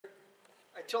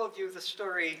told you the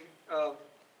story of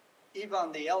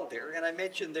Ivan the Elder, and I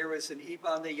mentioned there was an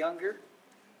Ivan the Younger.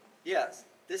 Yes,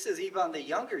 this is Ivan the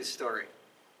Younger's story.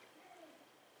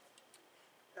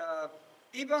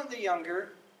 Ivan the Younger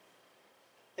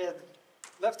had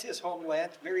left his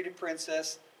homeland, married a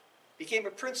princess, became a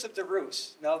prince of the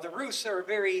Rus. Now, the Rus are a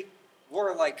very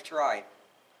warlike tribe.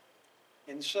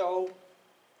 And so,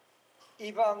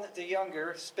 Ivan the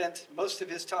Younger spent most of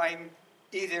his time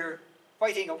either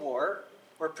fighting a war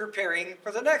or preparing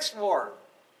for the next war.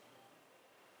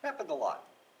 Happened a lot.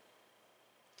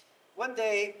 One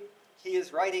day, he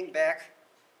is riding back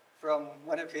from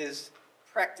one of his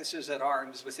practices at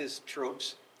arms with his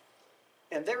troops,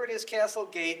 and there at his castle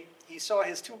gate, he saw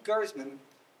his two guardsmen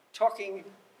talking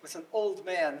with an old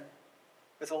man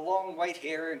with a long white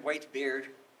hair and white beard.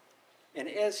 And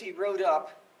as he rode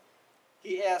up,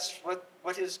 he asked,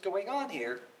 what is going on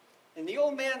here? And the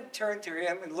old man turned to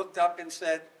him and looked up and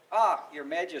said, "Ah, your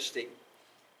majesty,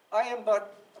 I am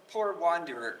but a poor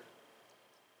wanderer,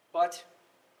 but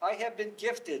I have been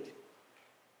gifted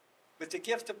with the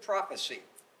gift of prophecy.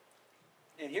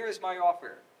 And here is my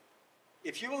offer.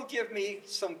 If you will give me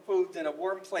some food and a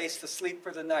warm place to sleep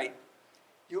for the night,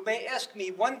 you may ask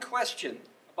me one question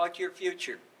about your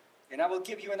future, and I will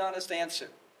give you an honest answer."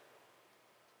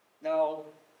 Now,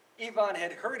 Ivan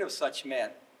had heard of such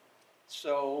men,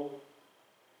 so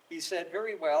he said,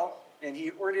 "Very well," and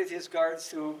he ordered his guards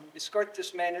to escort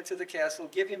this man into the castle,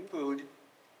 give him food,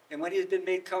 and when he had been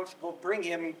made comfortable, bring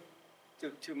him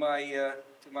to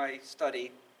my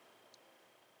study.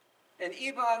 And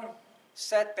Ivan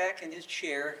sat back in his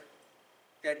chair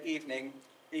that evening,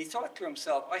 and he thought to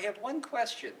himself, "I have one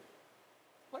question.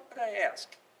 What would I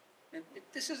ask? And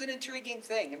this is an intriguing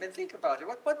thing. I mean, think about it.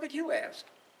 What would you ask?"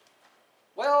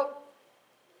 Well,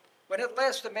 when at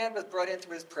last the man was brought into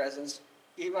his presence,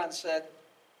 Ivan said,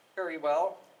 "Very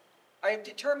well, I have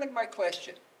determined my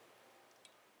question.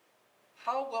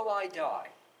 How will I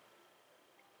die?"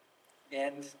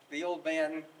 And the old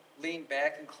man leaned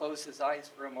back and closed his eyes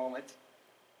for a moment.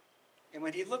 And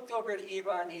when he looked over at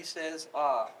Ivan, he says,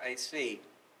 "Ah, I see.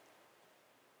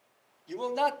 You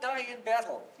will not die in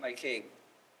battle, my king,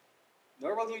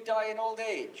 nor will you die in old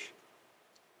age,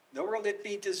 nor will it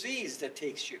be disease that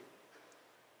takes you.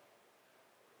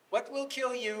 What will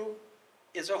kill you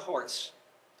is a horse,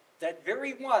 that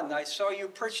very one I saw you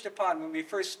perched upon when we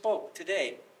first spoke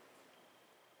today.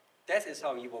 That is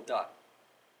how you will die."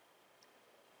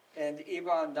 And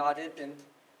Ivan nodded and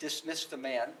dismissed the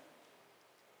man.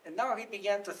 And now he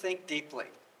began to think deeply.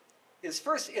 His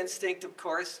first instinct, of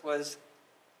course, was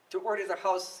to order the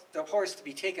horse to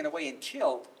be taken away and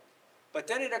killed. But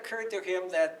then it occurred to him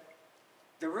that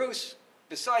the Rus,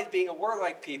 besides being a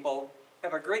warlike people,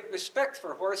 have a great respect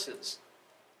for horses.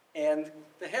 And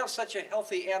to have such a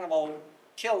healthy animal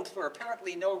killed for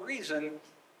apparently no reason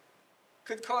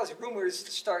could cause rumors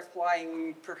to start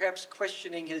flying, perhaps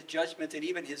questioning his judgment and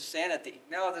even his sanity.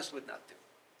 No, this would not do.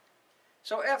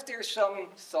 So after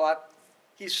some thought,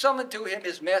 he summoned to him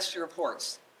his master of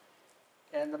horse.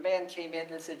 And the man came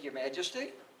in and said, "Your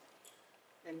Majesty."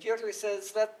 And Piotr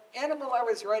says, "That animal I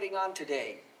was riding on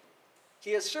today,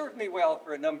 he has served me well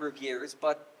for a number of years,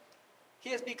 but he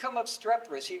has become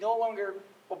obstreperous. He no longer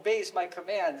obeys my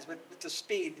commands with the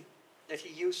speed that he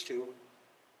used to.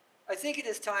 I think it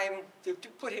is time to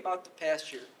put him out to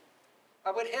pasture.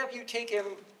 I would have you take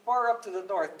him far up to the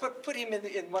north, put him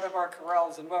in one of our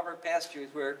corrals in one of our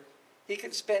pastures where he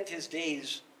can spend his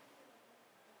days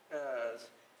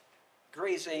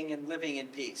grazing and living in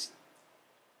peace."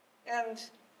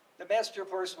 And the master of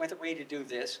horse went away to do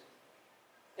this,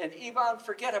 and Ivan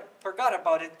forgot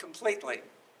about it completely,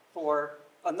 for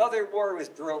another war was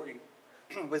brewing,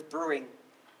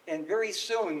 and very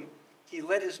soon he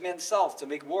led his men south to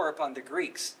make war upon the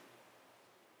Greeks.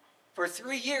 For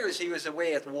 3 years he was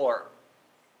away at war.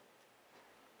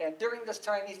 And during this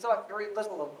time he thought very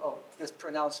little of this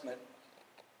pronouncement.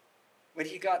 When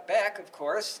he got back, of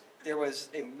course, there was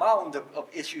a mound of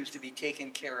issues to be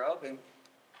taken care of. And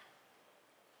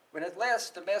when at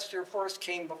last the master of horse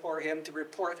came before him to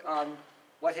report on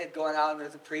what had gone on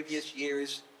in the previous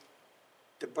years,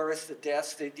 the birth, the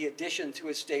deaths, the addition to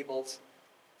his stables,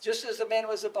 just as the man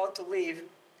was about to leave,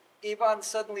 Ivan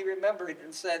suddenly remembered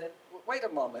and said, "Wait a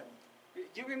moment.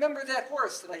 Do you remember that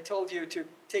horse that I told you to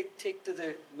take to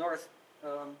the north?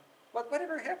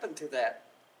 Whatever happened to that?"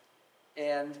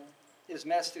 And his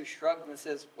master shrugged and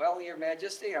says, "Well, Your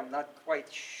Majesty, I'm not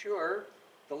quite sure.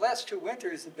 The last 2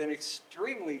 winters have been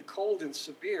extremely cold and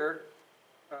severe.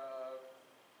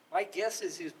 My guess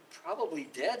is he's probably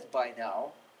dead by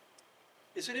now.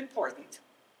 Is it important?"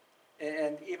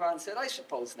 And Ivan said, "I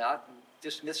suppose not," and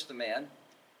dismissed the man.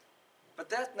 But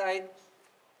that night,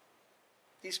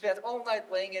 he spent all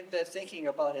night laying in bed thinking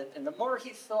about it, and the more he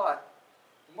thought,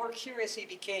 the more curious he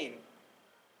became.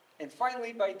 And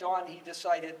finally, by dawn, he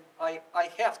decided, I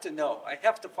have to know, I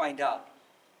have to find out.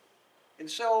 And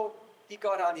so he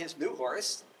got on his new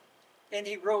horse, and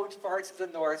he rode far to the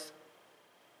north,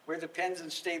 where the pens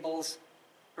and stables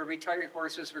for retired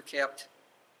horses were kept.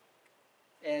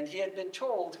 And he had been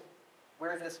told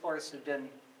where this horse had been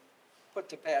put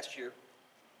to pasture.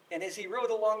 And as he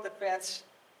rode along the fence,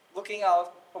 looking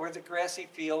out over the grassy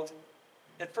field,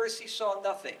 at first he saw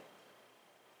nothing.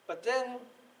 But then,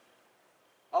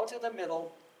 out in the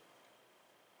middle,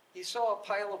 he saw a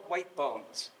pile of white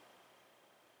bones.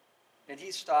 And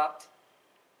he stopped,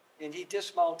 and he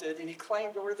dismounted, and he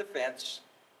climbed over the fence,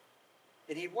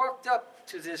 and he walked up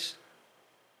to this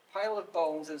pile of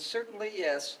bones, and certainly,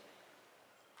 yes,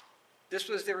 this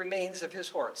was the remains of his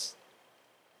horse.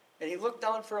 And he looked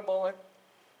down for a moment,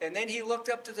 and then he looked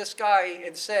up to the sky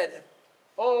and said,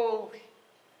 "Oh,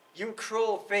 you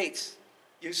cruel fates,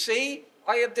 you see,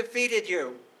 I have defeated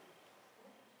you.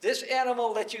 This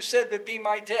animal that you said would be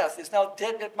my death is now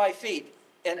dead at my feet,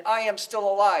 and I am still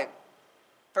alive.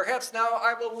 Perhaps now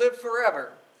I will live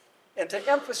forever." And to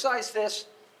emphasize this,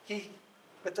 he,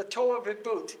 with the toe of his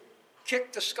boot,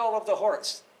 kicked the skull of the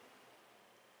horse.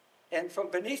 And from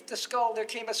beneath the skull there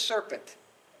came a serpent.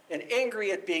 And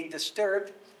angry at being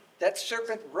disturbed, that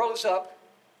serpent rose up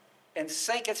and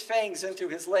sank its fangs into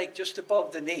his leg just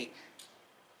above the knee.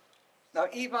 Now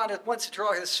Ivan at once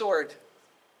drew his sword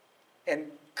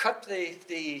and cut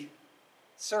the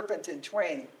serpent in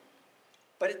twain,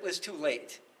 but it was too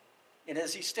late. And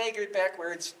as he staggered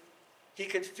backwards, he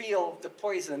could feel the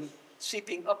poison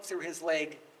seeping up through his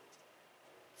leg,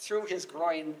 through his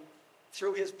groin,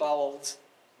 through his bowels,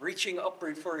 reaching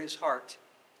upward for his heart.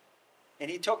 And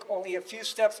he took only a few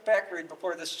steps backward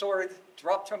before the sword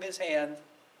dropped from his hand,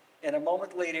 and a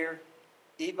moment later,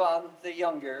 Ivan the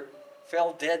Younger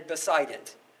fell dead beside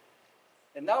it.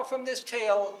 And now from this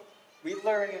tale, we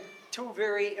learn two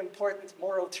very important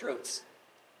moral truths.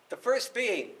 The first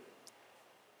being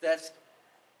that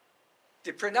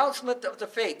the pronouncement of the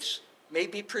fates may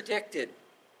be predicted.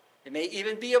 It may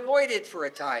even be avoided for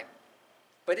a time.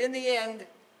 But in the end,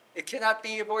 it cannot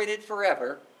be avoided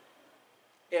forever.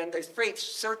 And the fates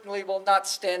certainly will not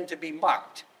stand to be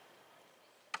mocked.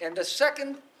 And the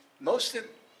second, most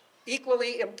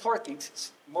equally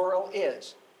important moral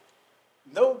is,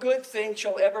 no good thing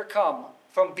shall ever come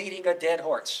from beating a dead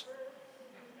horse.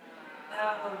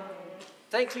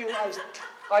 Thank you.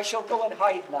 I shall go and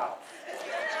hide now.